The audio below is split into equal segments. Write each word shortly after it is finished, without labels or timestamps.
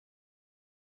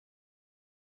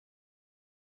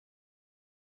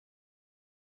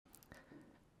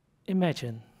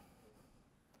Imagine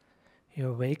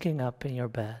you're waking up in your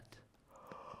bed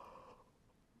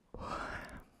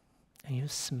and you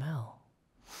smell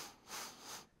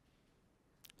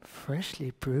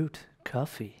freshly brewed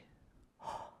coffee.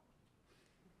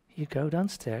 You go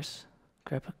downstairs,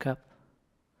 grab a cup,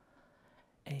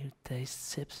 and you taste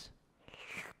sips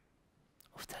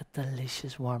of that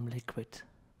delicious warm liquid.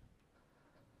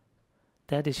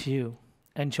 That is you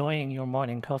enjoying your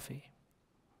morning coffee.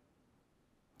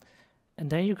 And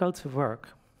then you go to work,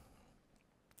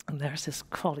 and there's this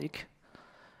colleague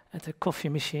at the coffee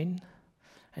machine,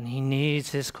 and he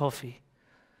needs his coffee.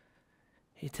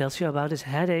 He tells you about his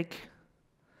headache,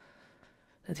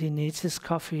 that he needs his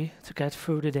coffee to get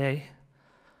through the day.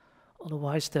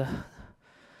 Otherwise, the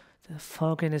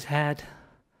fog in his head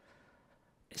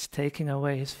is taking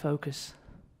away his focus.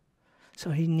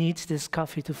 So he needs this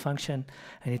coffee to function,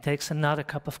 and he takes another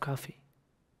cup of coffee.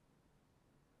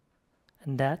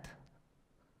 And that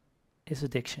is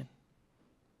addiction.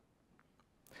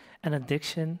 And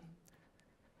addiction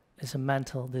is a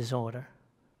mental disorder,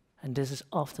 and this is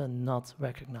often not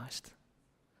recognized.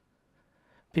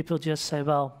 People just say,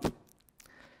 well,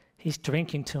 he's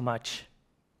drinking too much.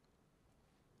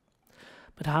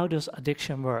 But how does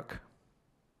addiction work?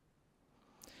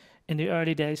 In the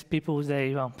early days, people would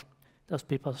say, well, those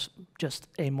people are just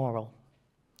amoral.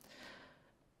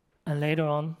 And later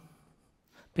on,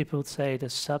 people would say the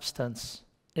substance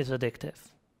is addictive.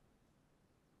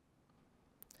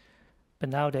 But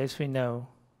nowadays we know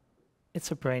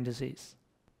it's a brain disease.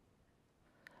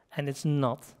 And it's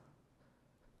not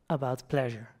about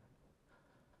pleasure.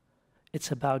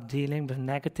 It's about dealing with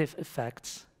negative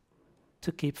effects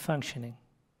to keep functioning.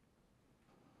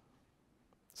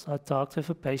 So I talked with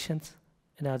a patient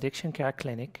in an addiction care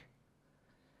clinic,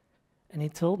 and he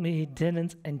told me he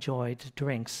didn't enjoy the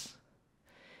drinks.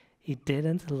 He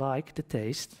didn't like the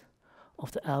taste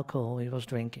of the alcohol he was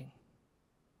drinking.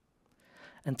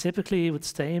 And typically he would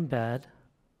stay in bed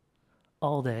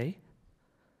all day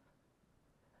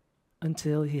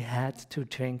until he had to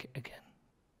drink again.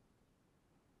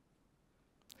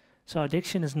 So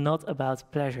addiction is not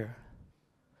about pleasure.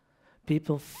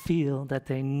 People feel that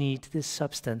they need this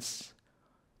substance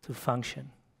to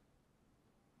function.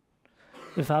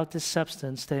 Without this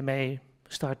substance, they may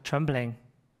start trembling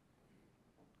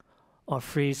or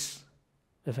freeze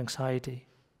with anxiety.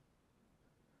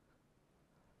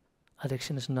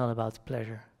 Addiction is not about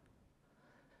pleasure.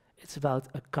 It's about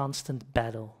a constant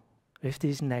battle with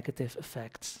these negative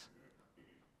effects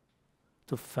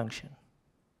to function.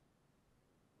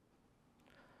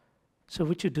 So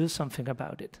would you do something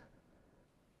about it?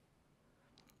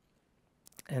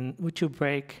 And would you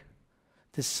break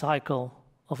this cycle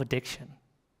of addiction?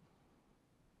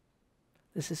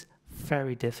 This is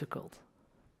very difficult,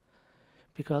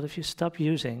 because if you stop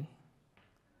using,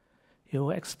 you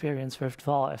will experience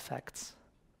withdrawal effects.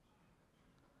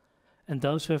 And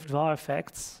those withdrawal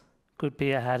effects could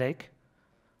be a headache,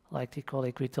 like the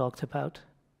colleague we talked about,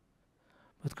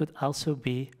 but could also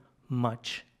be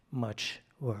much, much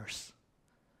worse.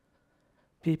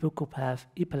 People could have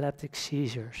epileptic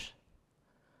seizures,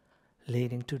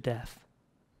 leading to death.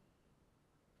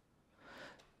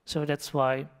 So that's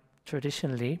why,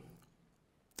 traditionally,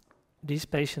 these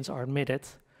patients are admitted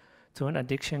to an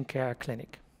addiction care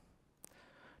clinic.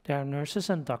 There are nurses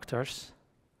and doctors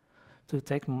to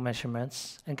take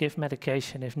measurements and give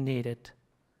medication if needed.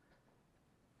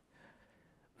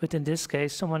 But in this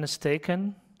case, someone is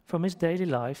taken from his daily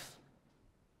life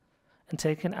and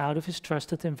taken out of his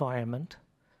trusted environment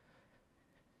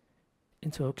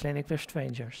into a clinic with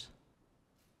strangers.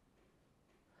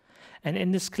 And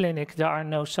in this clinic, there are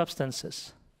no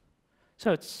substances.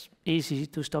 So it's easy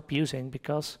to stop using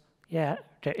because, yeah,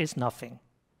 there is nothing.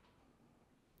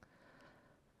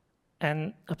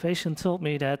 And a patient told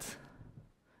me that,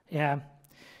 yeah,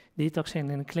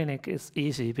 detoxing in the clinic is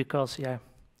easy because, yeah,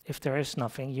 if there is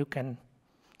nothing, you can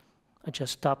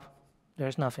just stop.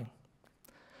 There's nothing.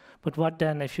 But what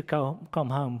then if you come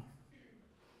home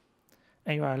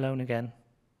and you are alone again?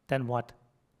 Then what?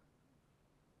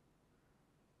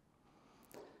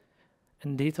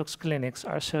 And detox clinics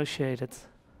are associated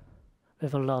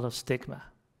with a lot of stigma.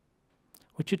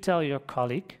 Would you tell your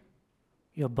colleague,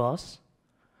 your boss,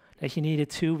 that you need a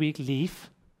 2-week leave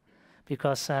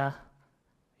because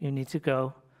you need to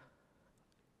go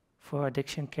for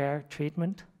addiction care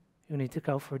treatment? You need to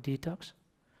go for detox?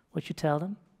 Would you tell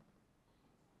them?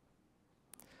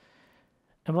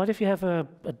 And what if you have a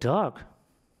dog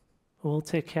who will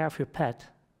take care of your pet?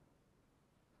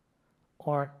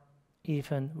 Or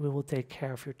even we will take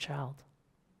care of your child.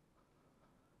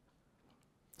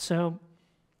 So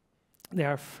There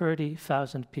are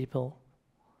 30,000 people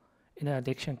in an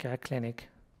addiction care clinic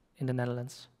in the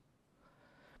Netherlands.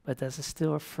 But there's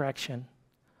still a fraction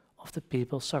of the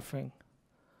people suffering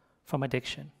from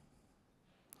addiction.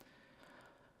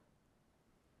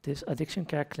 These addiction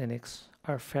care clinics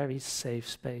are a very safe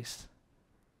space,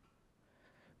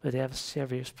 but they have a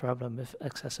serious problem with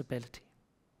accessibility.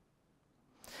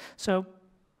 So,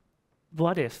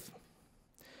 what if?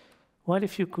 What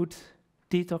if you could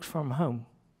detox from home?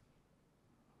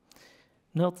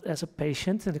 Not as a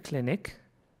patient in the clinic,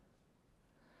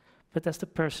 but as the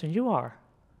person you are.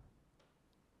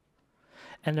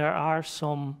 And there are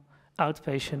some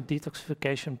outpatient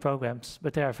detoxification programs,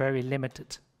 but they are very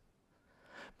limited.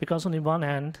 Because on the one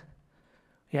hand,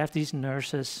 you have these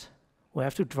nurses who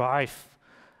have to drive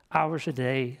hours a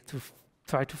day to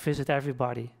try to visit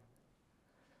everybody.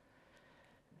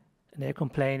 And they're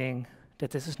complaining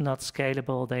that this is not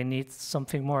scalable, they need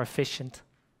something more efficient.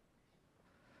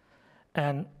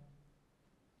 And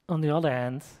on the other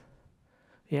hand,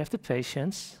 you have the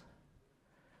patients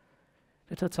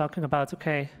that are talking about,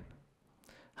 okay,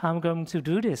 how I'm going to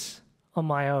do this on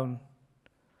my own?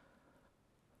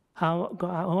 How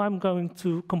I'm going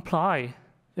to comply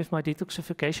with my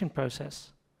detoxification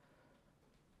process?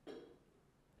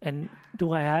 And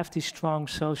do I have the strong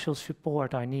social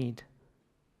support I need?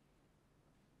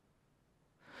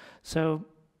 So,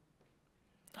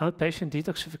 outpatient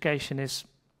detoxification is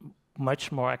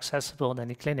much more accessible than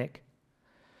the clinic,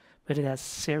 but it has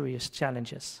serious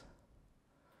challenges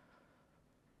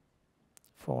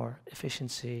for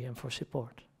efficiency and for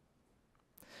support.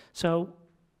 So,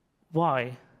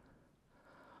 why?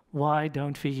 Why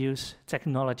don't we use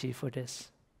technology for this?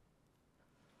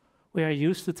 We are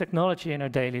used to technology in our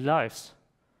daily lives.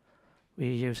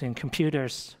 We're using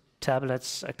computers,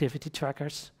 tablets, activity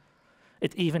trackers.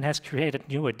 It even has created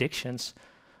new addictions,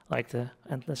 like the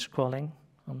endless scrolling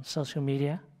on social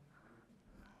media.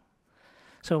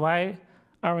 So why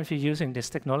aren't we using this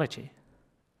technology?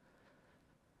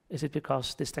 Is it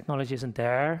because this technology isn't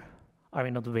there? Are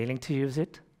we not willing to use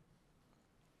it?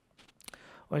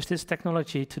 Or is this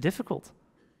technology too difficult?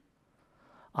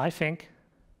 I think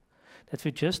that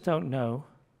we just don't know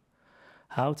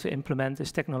how to implement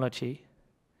this technology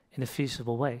in a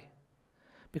feasible way.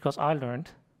 Because I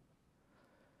learned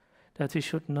that we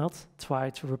should not try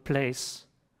to replace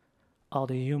all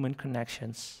the human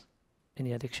connections in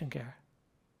the addiction care.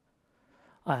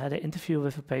 I had an interview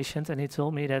with a patient and he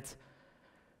told me that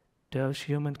those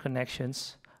human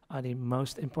connections are the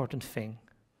most important thing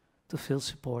to feel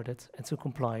supported and to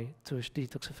comply to his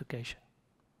detoxification.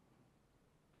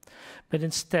 But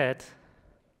instead,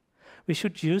 we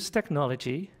should use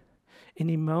technology in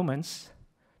the moments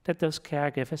that those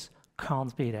caregivers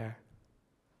can't be there.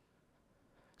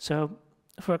 So,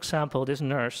 for example, this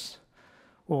nurse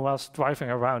who was driving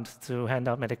around to hand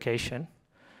out medication,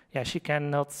 she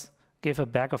cannot give a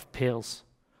bag of pills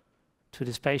to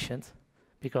this patient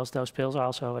because those pills are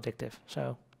also addictive.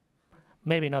 So,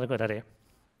 maybe not a good idea.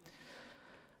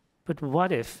 But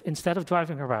what if, instead of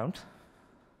driving around,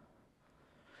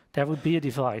 there would be a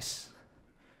device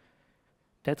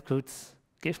that could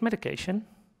give medication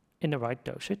in the right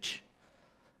dosage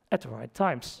at the right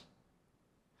times?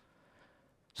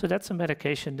 So that's a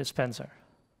medication dispenser.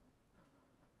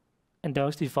 And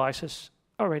those devices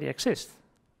already exist.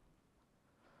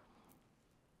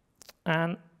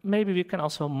 And maybe we can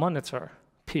also monitor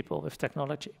people with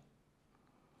technology.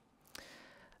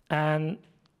 And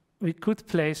we could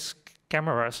place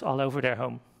cameras all over their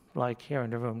home, like here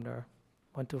in the room, there are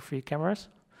 1, 2, 3 cameras.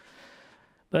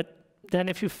 But then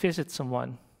if you visit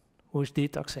someone who is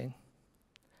detoxing,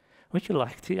 would you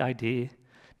like the idea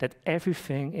that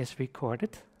everything is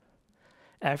recorded?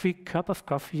 Every cup of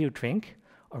coffee you drink,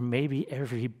 or maybe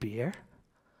every beer?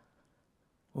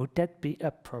 Would that be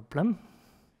a problem?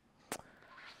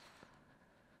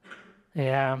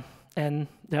 Yeah, and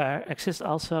there exist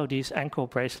also these ankle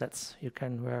bracelets you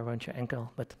can wear around your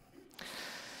ankle, but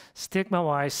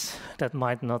stigma-wise, that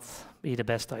might not be the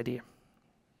best idea.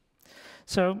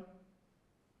 So,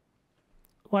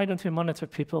 why don't we monitor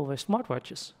people with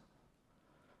smartwatches?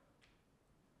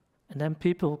 And then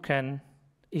people can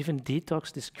even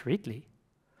detox discreetly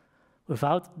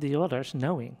without the others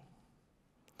knowing.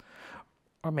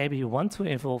 Or maybe you want to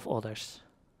involve others.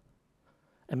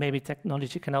 And maybe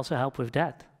technology can also help with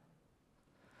that.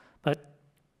 But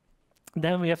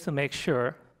then we have to make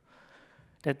sure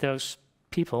that those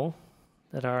people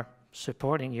that are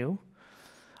supporting you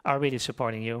are really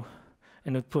supporting you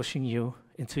and not pushing you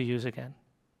into use again.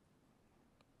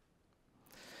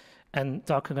 And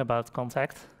talking about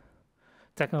contact,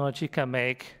 technology can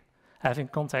make having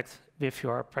contact with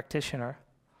your practitioner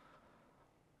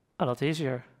a lot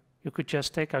easier. You could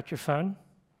just take out your phone,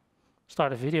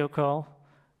 start a video call,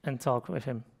 and talk with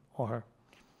him or her.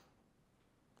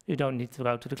 You don't need to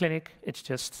go to the clinic, it's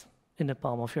just in the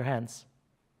palm of your hands.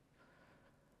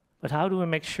 But how do we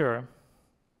make sure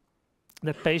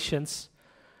that patients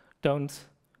don't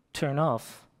turn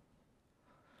off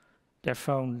their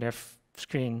phone, their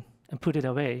screen, and put it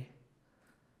away?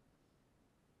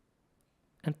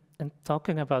 And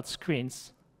talking about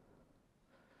screens,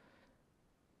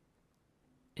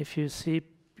 if you see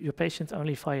your patient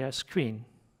only via a screen,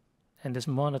 and this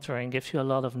monitoring gives you a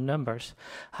lot of numbers,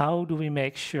 how do we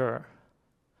make sure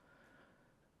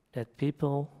that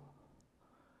people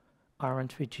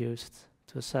aren't reduced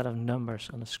to a set of numbers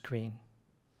on a screen?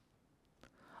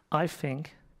 I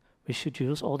think we should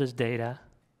use all this data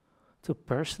to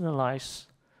personalize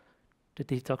the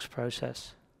detox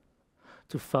process,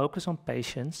 to focus on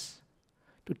patients,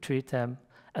 to treat them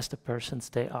as the persons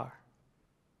they are.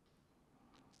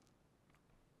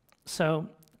 So,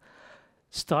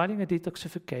 starting a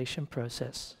detoxification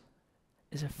process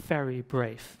is a very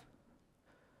brave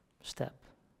step,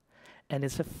 and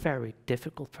it's a very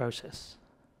difficult process.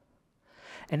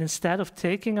 And instead of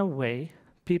taking away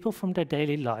people from their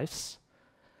daily lives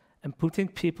and putting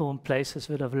people in places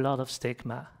with a lot of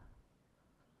stigma,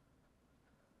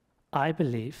 I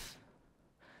believe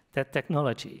that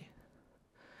technology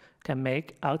can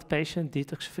make outpatient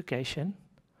detoxification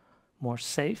more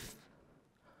safe,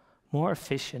 more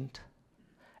efficient,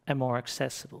 and more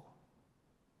accessible.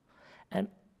 And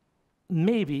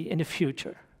maybe in the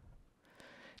future,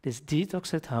 this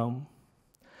detox at home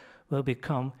will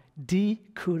become the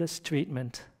coolest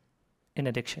treatment in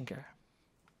addiction care.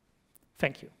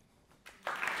 Thank you.